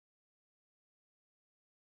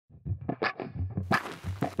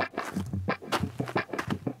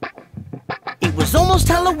was almost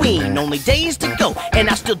Halloween, only days to go, and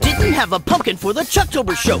I still didn't have a pumpkin for the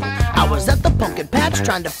Chucktober show. I was at the pumpkin patch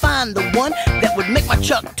trying to find the one that would make my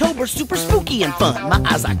Chucktober super spooky and fun. My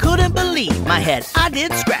eyes I couldn't believe, my head I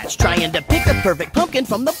did scratch, trying to pick the perfect pumpkin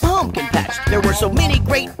from the pumpkin patch. There were so many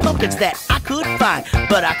great pumpkins that I could find,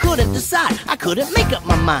 but I couldn't decide, I couldn't make up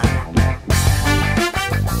my mind.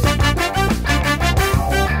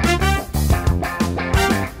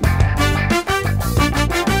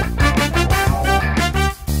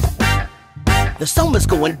 The sun was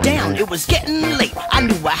going down, it was getting late. I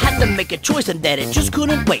knew I had to make a choice and that it just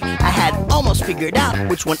couldn't wait. I had almost figured out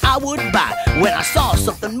which one I would buy when I saw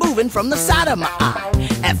something moving from the side of my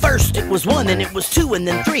eye. At first it was one, and it was two, and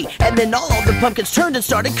then three, and then all the pumpkins turned and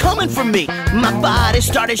started coming for me. My body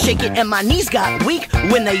started shaking and my knees got weak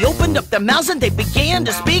when they opened up their mouths and they began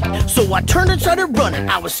to speak. So I turned and started running,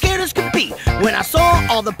 I was scared as could be when I saw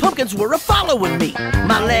all the pumpkins were a-following me.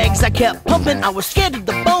 My legs I kept pumping, I was scared to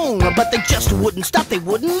the bone, but they just wouldn't stop, they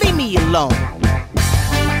wouldn't leave me alone.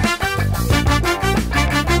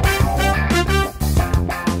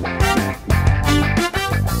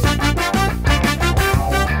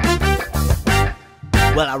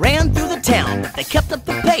 Well, I ran through the town, but they kept up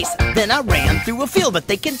the pace. Then I ran through a field, but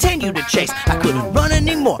they continued to chase. I couldn't run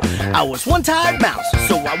anymore, I was one tired mouse,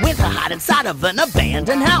 so I went to hide inside of an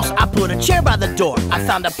abandoned house. I put a chair by the door, I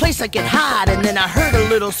found a place I could hide, and then I heard a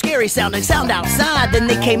little scary sounding sound outside. Then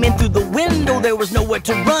they came in through the window, there was nowhere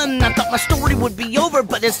to run. I thought my story would be over,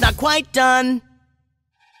 but it's not quite done.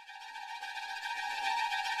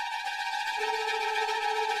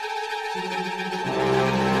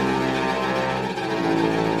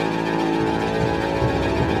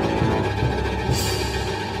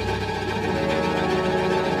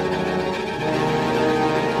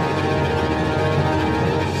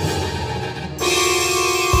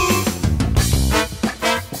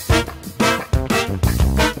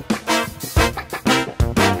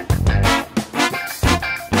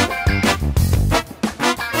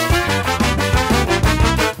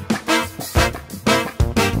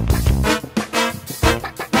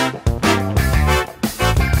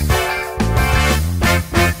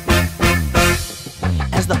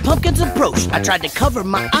 The pumpkins approached, I tried to cover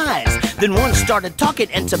my eyes. Then one started talking,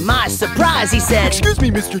 and to my surprise, he said, "Excuse me,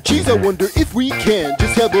 Mr. Cheese, I wonder if we can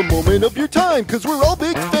just have a moment of your time, cause we're all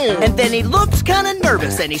big fans." And then he looked kinda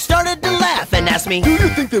nervous, and he started to laugh and asked me, "Do you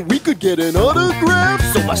think that we could get an autograph?"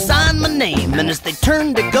 So I signed my name, and as they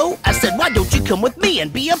turned to go, I said, "Why don't you come with me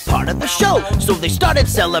and be a part of the show?" So they started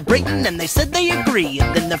celebrating, and they said they agree.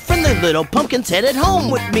 And then the friendly little pumpkins headed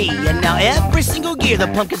home with me. And now every single year the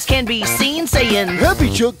pumpkins can be seen saying, "Happy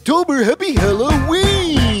Chucktober, happy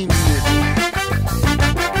Halloween!"